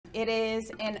It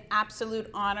is an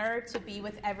absolute honor to be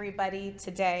with everybody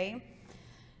today.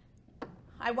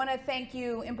 I want to thank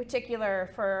you in particular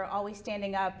for always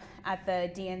standing up at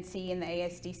the DNC and the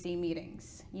ASDC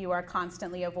meetings. You are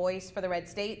constantly a voice for the red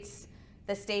states,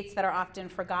 the states that are often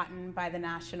forgotten by the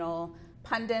national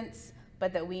pundits,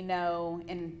 but that we know,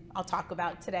 and I'll talk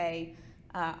about today,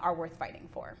 are worth fighting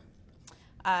for.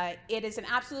 It is an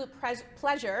absolute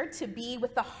pleasure to be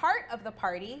with the heart of the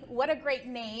party. What a great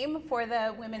name for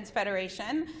the Women's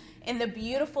Federation in the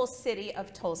beautiful city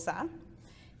of Tulsa.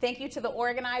 Thank you to the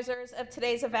organizers of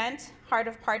today's event, Heart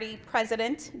of Party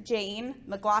President Jane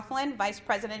McLaughlin, Vice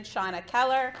President Shauna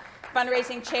Keller,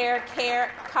 Fundraising Chair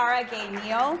Cara Gay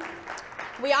Neal.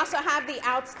 We also have the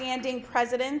outstanding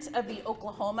President of the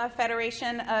Oklahoma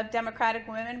Federation of Democratic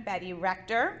Women, Betty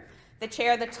Rector, the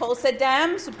chair of the Tulsa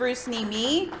Dems, Bruce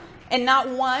Nemi, and not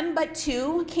one, but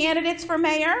two candidates for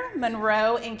mayor,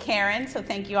 Monroe and Karen, so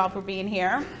thank you all for being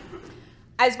here.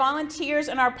 As volunteers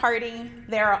in our party,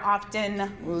 there are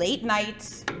often late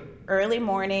nights, early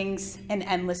mornings, and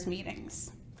endless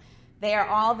meetings. They are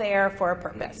all there for a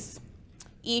purpose.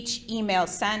 Each email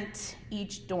sent,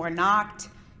 each door knocked,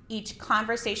 each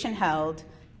conversation held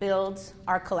builds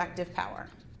our collective power.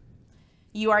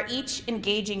 You are each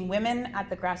engaging women at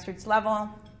the grassroots level,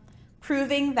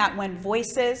 proving that when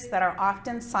voices that are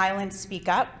often silent speak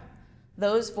up,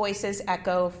 those voices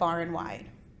echo far and wide.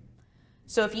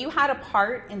 So if you had a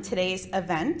part in today's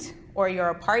event, or you're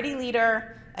a party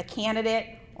leader, a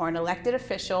candidate, or an elected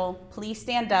official, please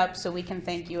stand up so we can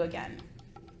thank you again.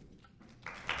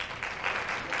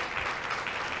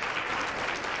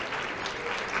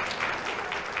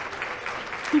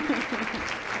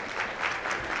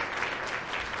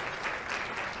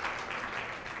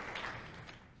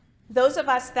 Those of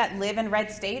us that live in red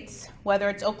states, whether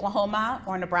it's Oklahoma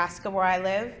or Nebraska where I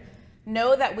live,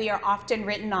 know that we are often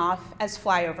written off as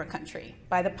flyover country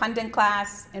by the pundit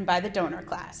class and by the donor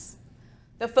class.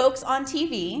 The folks on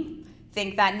TV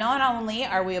think that not only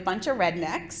are we a bunch of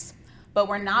rednecks, but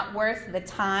we're not worth the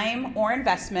time or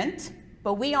investment,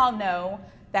 but we all know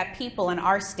that people in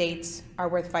our states are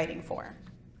worth fighting for.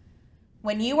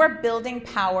 When you are building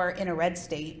power in a red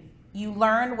state, you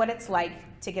learn what it's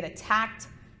like to get attacked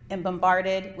and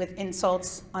bombarded with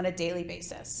insults on a daily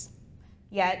basis.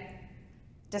 Yet,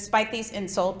 despite these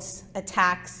insults,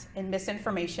 attacks, and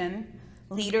misinformation,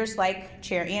 leaders like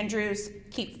Chair Andrews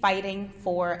keep fighting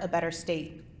for a better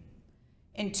state.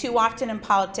 And too often in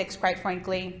politics, quite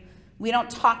frankly, we don't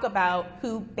talk about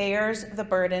who bears the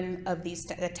burden of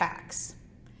these attacks.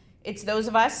 It's those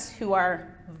of us who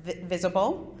are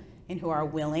visible and who are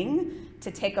willing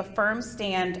to take a firm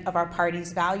stand of our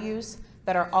party's values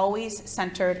that are always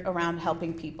centered around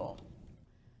helping people.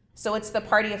 So it's the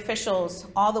party officials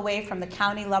all the way from the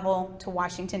county level to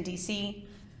Washington, D.C.,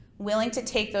 willing to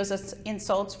take those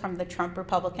insults from the Trump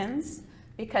Republicans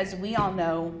because we all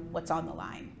know what's on the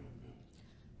line.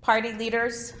 Party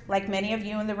leaders, like many of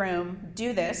you in the room,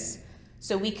 do this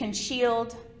so we can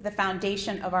shield the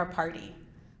foundation of our party,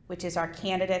 which is our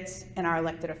candidates and our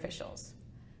elected officials,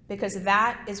 because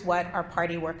that is what our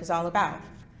party work is all about.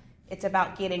 It's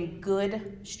about getting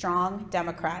good, strong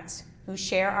Democrats who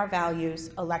share our values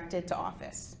elected to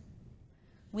office.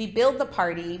 We build the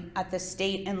party at the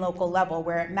state and local level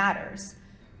where it matters,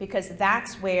 because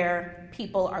that's where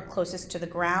people are closest to the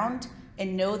ground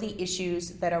and know the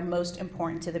issues that are most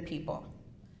important to the people.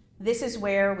 This is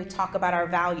where we talk about our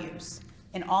values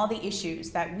and all the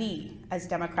issues that we as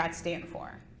Democrats stand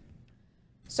for.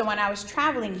 So when I was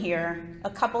traveling here, a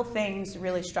couple things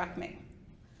really struck me.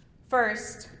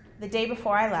 First, the day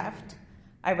before I left,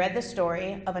 I read the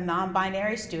story of a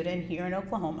non-binary student here in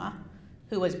Oklahoma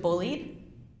who was bullied,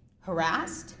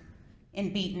 harassed,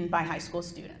 and beaten by high school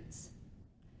students.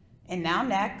 And now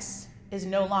Nex is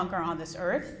no longer on this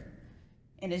earth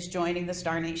and is joining the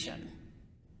Star Nation.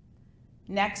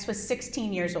 Nex was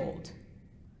 16 years old.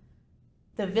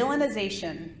 The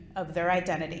villainization of their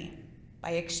identity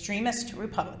by extremist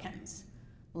Republicans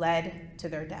led to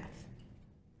their death.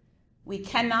 We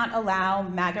cannot allow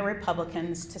MAGA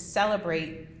Republicans to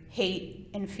celebrate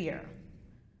hate and fear.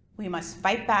 We must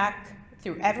fight back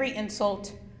through every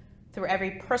insult, through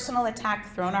every personal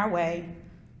attack thrown our way,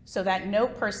 so that no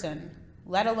person,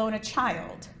 let alone a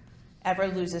child, ever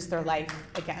loses their life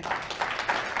again.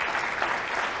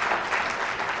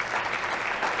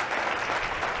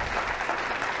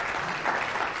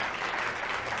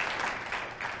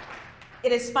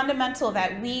 It is fundamental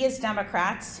that we as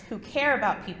Democrats who care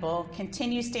about people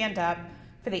continue to stand up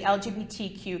for the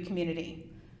LGBTQ community,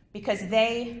 because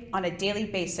they, on a daily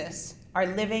basis, are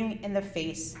living in the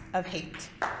face of hate.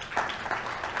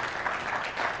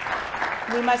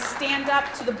 We must stand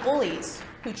up to the bullies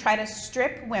who try to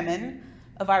strip women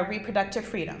of our reproductive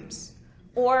freedoms,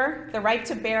 or the right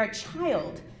to bear a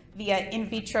child via in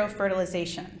vitro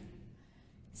fertilization.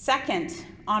 Second,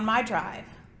 on my drive,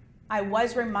 I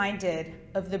was reminded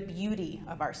of the beauty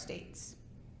of our states.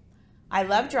 I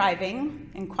love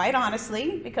driving, and quite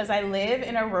honestly, because I live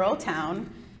in a rural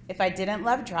town, if I didn't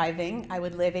love driving, I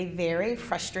would live a very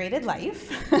frustrated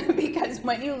life because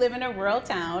when you live in a rural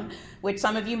town, which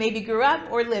some of you maybe grew up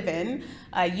or live in,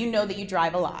 you know that you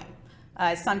drive a lot.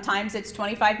 Sometimes it's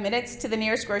 25 minutes to the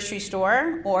nearest grocery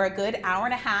store, or a good hour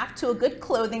and a half to a good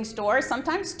clothing store,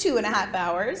 sometimes 2.5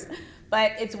 hours,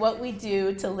 but it's what we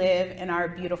do to live in our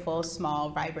beautiful, small,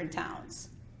 vibrant towns.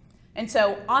 And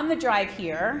so on the drive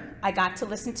here, I got to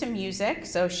listen to music,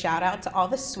 so shout out to all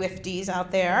the Swifties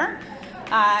out there.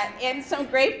 And some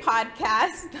great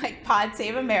podcasts like Pod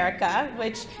Save America,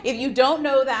 which if you don't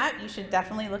know that, you should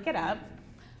definitely look it up.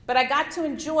 But I got to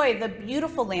enjoy the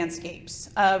beautiful landscapes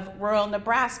of rural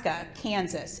Nebraska,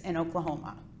 Kansas, and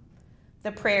Oklahoma.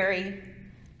 The prairie,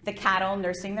 the cattle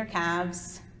nursing their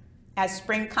calves. As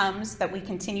spring comes, that we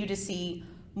continue to see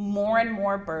more and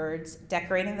more birds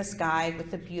decorating the sky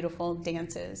with the beautiful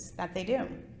dances that they do.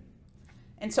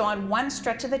 And so on one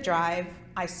stretch of the drive,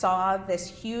 I saw this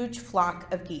huge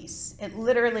flock of geese. It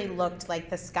literally looked like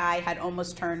the sky had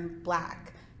almost turned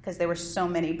black because there were so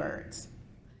many birds.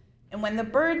 And when the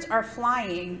birds are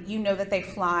flying, you know that they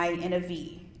fly in a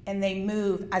V, and they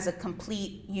move as a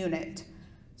complete unit.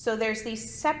 So there's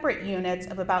these separate units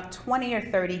of about 20 or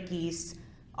 30 geese,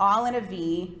 all in a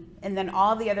V, and then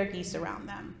all the other geese around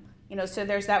them. You know, so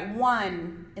there's that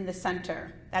one in the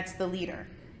center, that's the leader,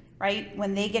 right?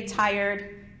 When they get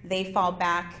tired, they fall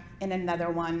back and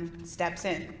another one steps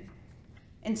in.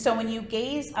 And so when you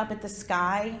gaze up at the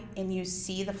sky and you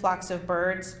see the flocks of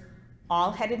birds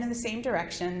all headed in the same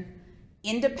direction,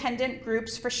 independent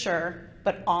groups for sure,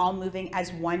 but all moving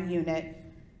as one unit,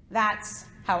 that's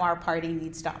how our party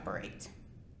needs to operate.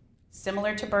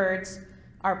 Similar to birds,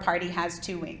 our party has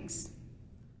two wings.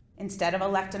 Instead of a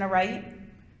left and a right,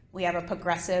 we have a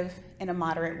progressive and a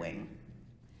moderate wing.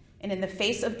 And in the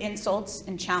face of insults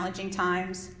and challenging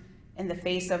times, in the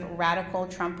face of radical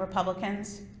Trump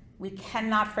Republicans, we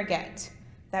cannot forget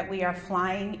that we are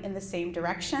flying in the same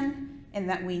direction and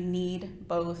that we need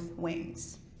both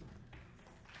wings.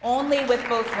 Only with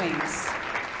both wings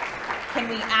can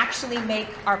we actually make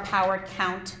our power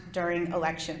count during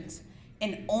elections.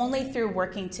 And only through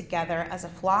working together as a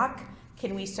flock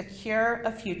can we secure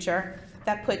a future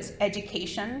that puts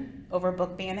education over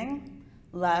book banning,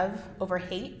 love over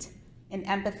hate, and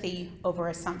empathy over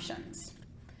assumptions.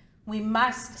 We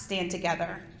must stand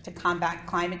together to combat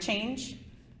climate change,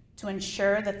 to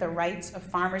ensure that the rights of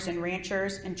farmers and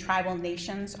ranchers and tribal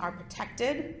nations are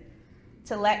protected,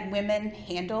 to let women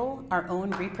handle our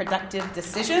own reproductive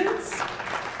decisions,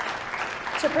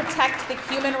 to protect the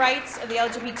human rights of the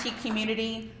LGBT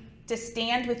community, to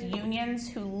stand with unions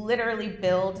who literally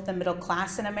build the middle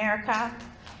class in America,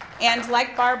 and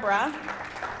like Barbara,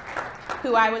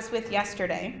 who I was with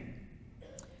yesterday,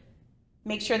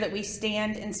 make sure that we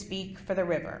stand and speak for the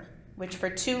river, which for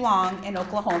too long in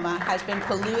Oklahoma has been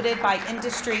polluted by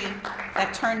industry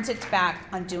that turns its back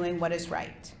on doing what is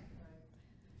right.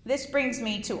 This brings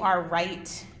me to our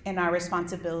right and our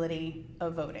responsibility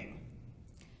of voting.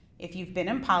 If you've been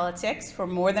in politics for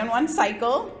more than one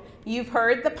cycle, you've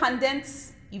heard the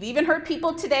pundits, you've even heard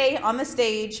people today on the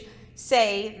stage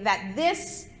say that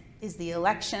this is the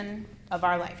election of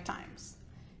our lifetimes.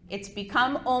 It's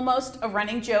become almost a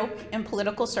running joke in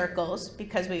political circles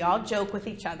because we all joke with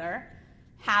each other.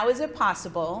 How is it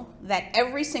possible that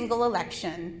every single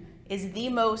election is the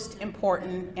most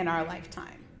important in our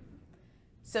lifetime?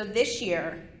 So this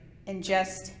year, in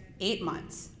just 8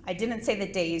 months, I didn't say the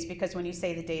days because when you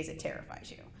say the days, it terrifies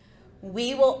you.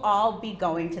 We will all be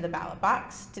going to the ballot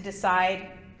box to decide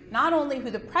not only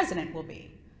who the president will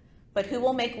be, but who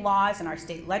will make laws in our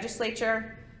state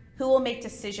legislature, who will make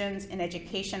decisions in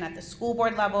education at the school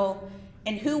board level,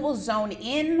 and who will zone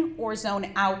in or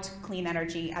zone out clean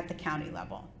energy at the county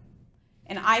level.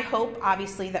 And I hope,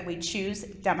 obviously, that we choose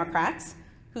Democrats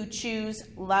who choose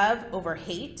love over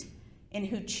hate and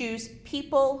who choose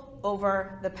people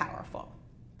over the powerful.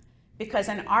 Because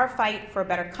in our fight for a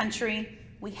better country,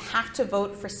 we have to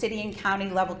vote for city and county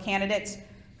level candidates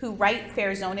who write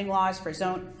fair zoning laws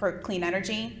for clean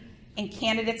energy, and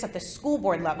candidates at the school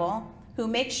board level who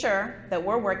make sure that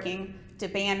we're working to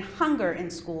ban hunger in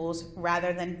schools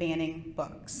rather than banning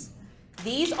books.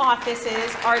 These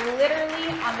offices are literally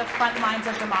on the front lines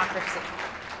of democracy.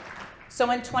 So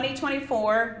in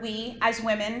 2024, we as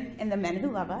women and the men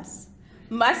who love us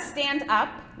must stand up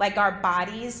like our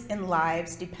bodies and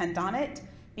lives depend on it,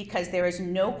 because there is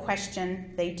no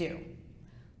question they do.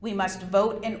 We must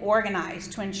vote and organize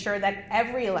to ensure that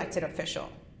every elected official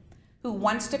who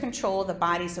wants to control the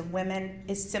bodies of women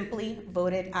is simply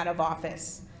voted out of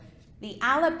office. The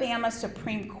Alabama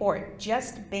Supreme Court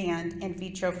just banned in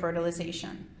vitro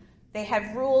fertilization. They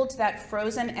have ruled that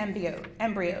frozen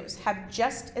embryos have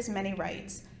just as many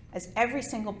rights as every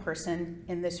single person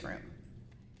in this room.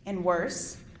 And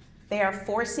worse, they are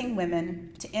forcing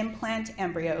women to implant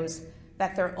embryos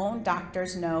that their own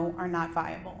doctors know are not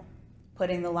viable,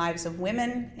 putting the lives of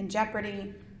women in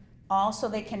jeopardy, all so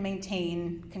they can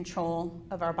maintain control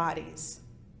of our bodies.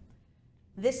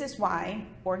 This is why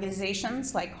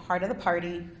organizations like Heart of the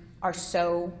Party are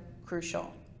so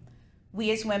crucial.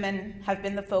 We as women have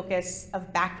been the focus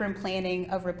of backroom planning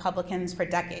of Republicans for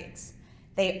decades.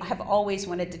 They have always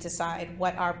wanted to decide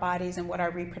what our bodies and what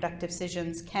our reproductive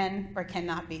decisions can or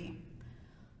cannot be.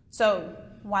 So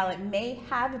while it may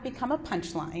have become a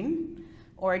punchline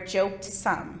or a joke to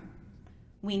some,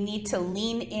 we need to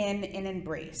lean in and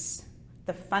embrace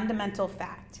the fundamental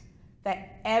fact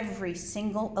that every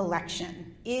single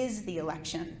election is the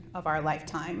election of our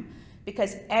lifetime,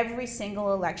 because every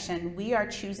single election we are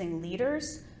choosing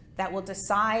leaders that will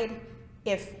decide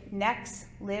if next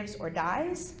lives or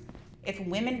dies, if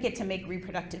women get to make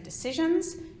reproductive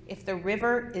decisions, if the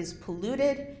river is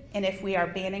polluted, and if we are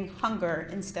banning hunger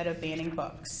instead of banning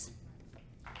books.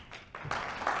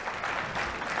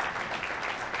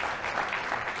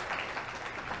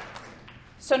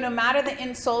 So no matter the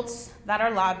insults that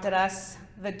are lobbed at us,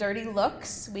 the dirty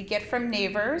looks we get from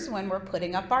neighbors when we're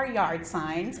putting up our yard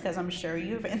signs, because I'm sure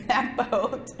you've been in that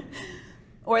boat,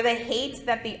 or the hate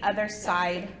that the other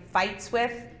side fights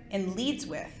with and leads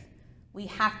with, we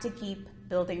have to keep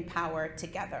building power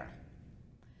together.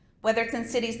 Whether it's in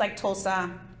cities like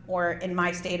Tulsa or in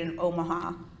my state in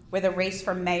Omaha, where the race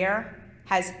for mayor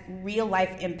has real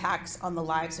life impacts on the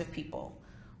lives of people,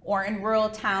 or in rural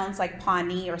towns like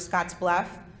Pawnee or Scottsbluff,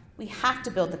 we have to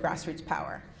build the grassroots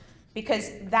power,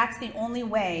 because that's the only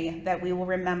way that we will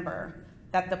remember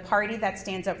that the party that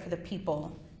stands up for the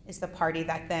people is the party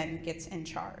that then gets in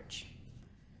charge.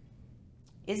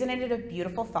 Isn't it a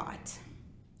beautiful thought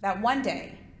that one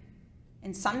day,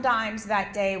 and sometimes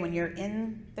that day when you're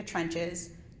in the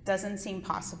trenches doesn't seem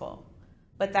possible,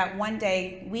 but that one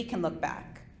day we can look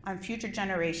back on future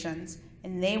generations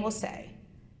and they will say,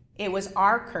 it was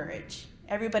our courage,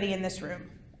 everybody in this room,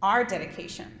 our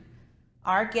dedication,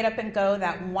 our get up and go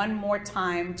that one more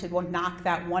time to go knock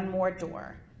that one more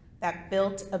door that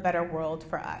built a better world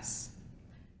for us.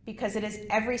 Because it is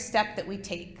every step that we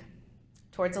take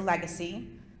towards a legacy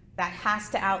that has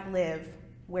to outlive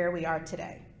where we are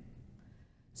today.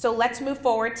 So let's move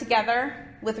forward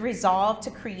together with resolve to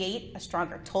create a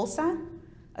stronger Tulsa,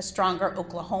 a stronger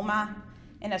Oklahoma,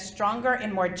 and a stronger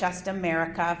and more just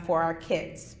America for our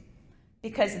kids.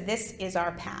 Because this is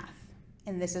our path,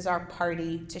 and this is our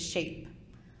party to shape.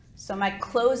 So my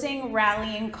closing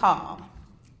rallying call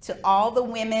to all the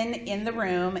women in the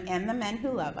room and the men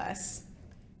who love us,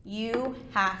 you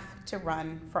have to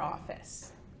run for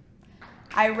office.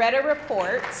 I read a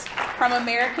report from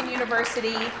American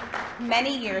University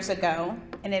many years ago,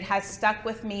 and it has stuck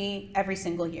with me every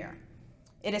single year.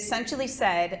 It essentially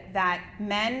said that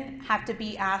men have to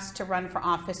be asked to run for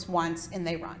office once and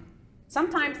they run.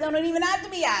 Sometimes they don't even have to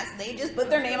be asked, they just put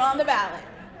their name on the ballot.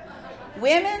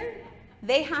 Women,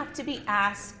 they have to be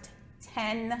asked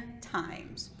 10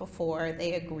 times before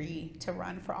they agree to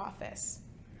run for office.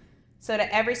 So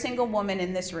to every single woman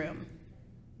in this room,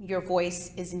 your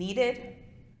voice is needed,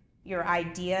 your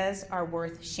ideas are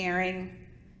worth sharing,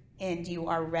 and you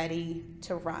are ready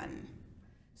to run.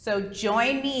 So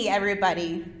join me,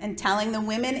 everybody, in telling the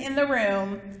women in the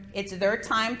room it's their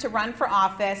time to run for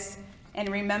office. And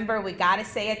remember, we gotta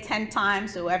say it 10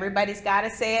 times, so everybody's gotta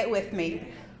say it with me.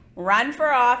 Run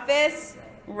for office,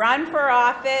 run for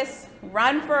office,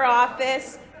 run for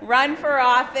office, run for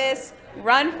office,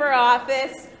 run for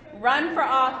office, run for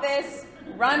office,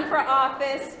 run for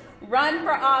office, run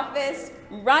for office,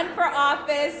 run for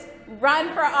office,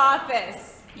 run for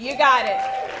office. You got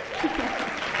it.